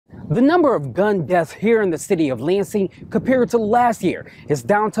The number of gun deaths here in the city of Lansing compared to last year is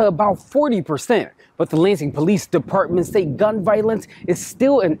down to about 40%. But the Lansing Police Department say gun violence is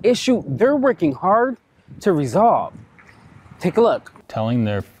still an issue they're working hard to resolve. Take a look. Telling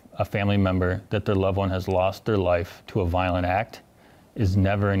a family member that their loved one has lost their life to a violent act is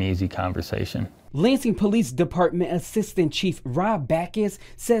never an easy conversation. Lansing Police Department Assistant Chief Rob Backus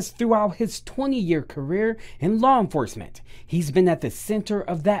says throughout his 20-year career in law enforcement, he's been at the center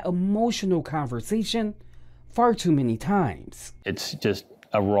of that emotional conversation far too many times. It's just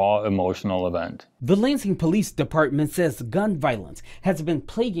a raw emotional event. The Lansing Police Department says gun violence has been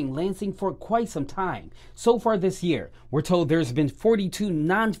plaguing Lansing for quite some time. So far this year, we're told there's been 42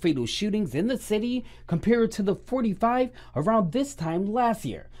 non-fatal shootings in the city compared to the 45 around this time last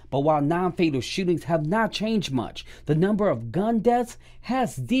year. But while non-fatal shootings have not changed much, the number of gun deaths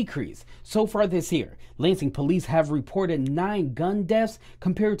has decreased. So far this year, Lansing police have reported 9 gun deaths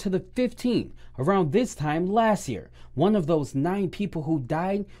compared to the 15 around this time last year. One of those 9 people who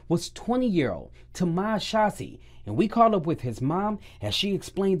died was 20-year-old Tomas Shasi, and we caught up with his mom as she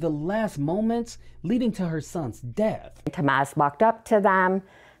explained the last moments leading to her son's death. Tomas walked up to them,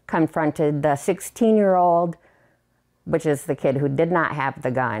 confronted the 16-year-old, which is the kid who did not have the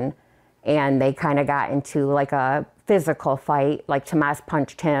gun, and they kind of got into like a physical fight. Like Tomas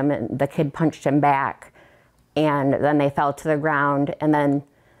punched him and the kid punched him back, and then they fell to the ground, and then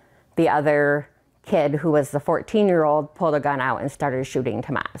the other kid, who was the 14-year-old, pulled a gun out and started shooting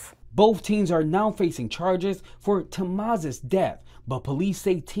Tomas. Both teens are now facing charges for Tomas's death, but police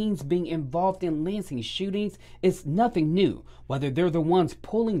say teens being involved in Lansing shootings is nothing new, whether they're the ones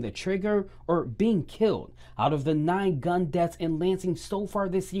pulling the trigger or being killed. Out of the 9 gun deaths in Lansing so far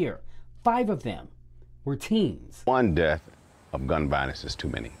this year, 5 of them were teens. One death of gun violence is too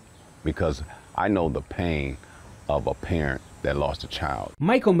many, because I know the pain of a parent that lost a child.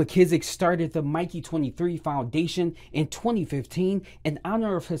 Michael McKissick started the Mikey 23 Foundation in 2015 in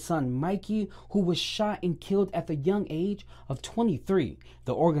honor of his son Mikey, who was shot and killed at the young age of 23.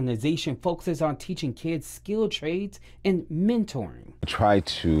 The organization focuses on teaching kids skilled trades and mentoring. Try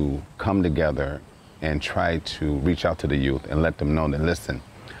to come together and try to reach out to the youth and let them know that, listen,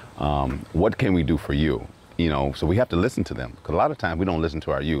 what can we do for you? You know, so we have to listen to them, because a lot of times we don't listen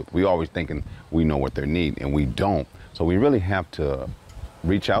to our youth. We always thinking we know what they need, and we don't. So we really have to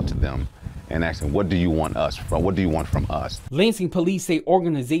reach out to them and ask them, what do you want us from? What do you want from us? Lansing police say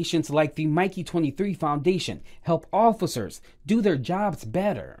organizations like the Mikey 23 Foundation help officers do their jobs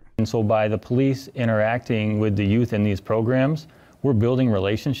better. And so by the police interacting with the youth in these programs, we're building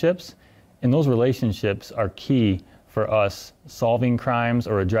relationships, and those relationships are key for us solving crimes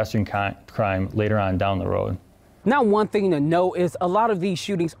or addressing crime later on down the road. Now, one thing to know is a lot of these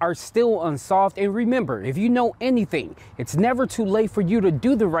shootings are still unsolved. And remember, if you know anything, it's never too late for you to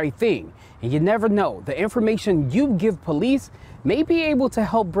do the right thing. And you never know, the information you give police may be able to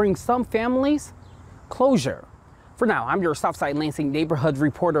help bring some families closure. For now, I'm your Southside Lansing neighborhood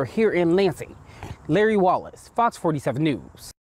reporter here in Lansing, Larry Wallace, Fox 47 News.